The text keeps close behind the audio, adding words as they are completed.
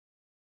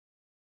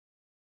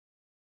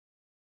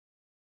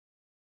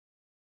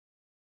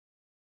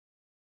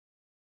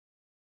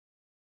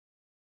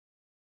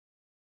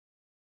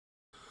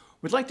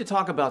We'd like to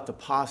talk about the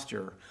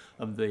posture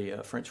of the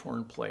French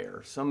horn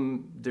player.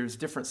 There's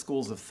different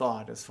schools of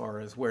thought as far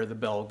as where the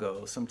bell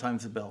goes.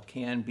 Sometimes the bell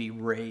can be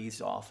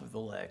raised off of the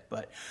leg,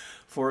 but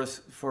for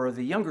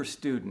the younger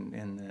student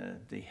and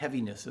the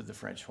heaviness of the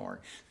French horn,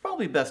 it's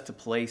probably best to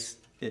place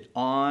it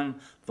on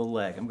the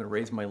leg. I'm going to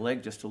raise my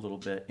leg just a little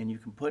bit, and you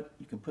can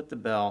put the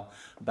bell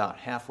about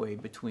halfway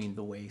between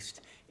the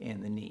waist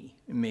and the knee,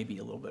 and maybe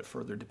a little bit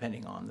further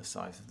depending on the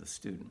size of the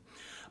student.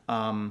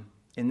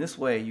 In this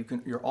way,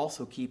 you're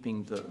also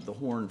keeping the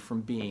horn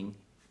from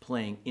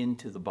playing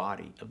into the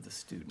body of the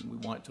student. We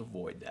want to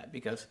avoid that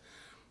because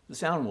the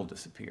sound will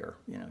disappear.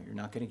 You know, you're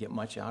not going to get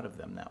much out of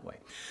them that way.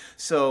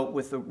 So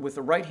with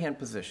the right hand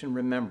position,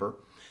 remember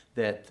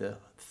that the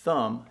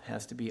thumb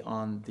has to be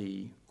on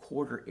the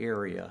quarter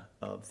area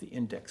of the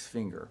index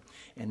finger,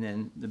 and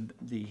then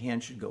the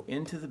hand should go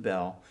into the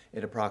bell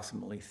at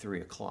approximately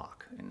 3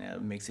 o'clock, and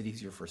that makes it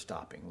easier for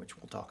stopping, which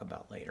we'll talk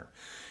about later.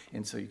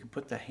 And so you can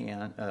put you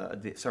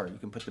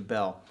can put the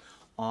bell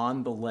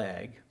on the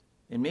leg,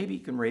 and maybe you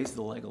can raise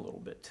the leg a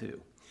little bit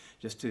too,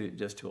 just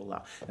to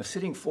allow. Now,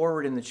 sitting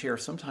forward in the chair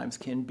sometimes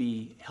can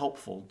be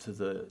helpful to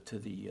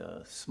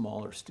the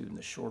smaller student,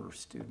 the shorter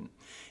student,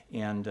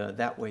 and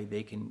that way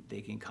they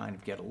can kind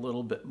of get a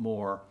little bit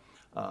more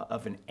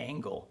of an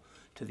angle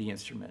to the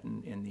instrument,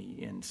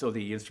 and so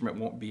the instrument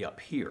won't be up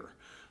here.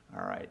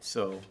 All right,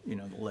 so you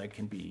know the leg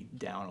can be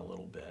down a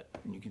little bit,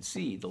 and you can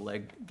see the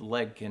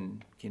leg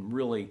can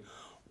really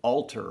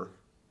alter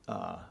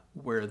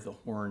where the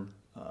horn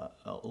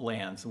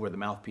lands, where the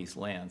mouthpiece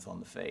lands on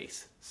the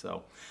face.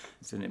 So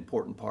it's an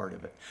important part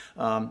of it.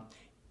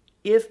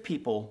 If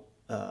people,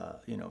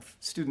 if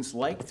students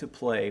like to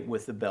play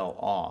with the bell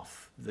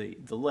off the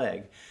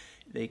leg,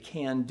 they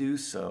can do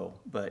so,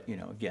 but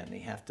again, they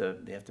have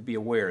to be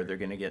aware. They're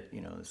going to get,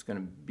 it's going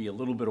to be a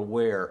little bit of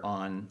wear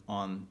on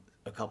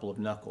a couple of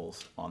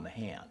knuckles on the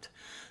hand.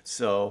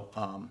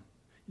 So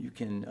you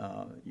can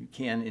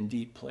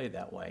indeed play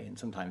that way, and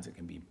sometimes it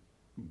can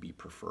be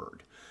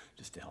preferred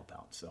just to help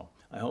out. So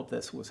I hope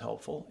this was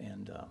helpful,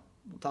 and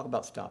we'll talk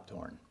about stopped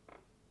horn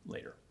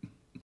later.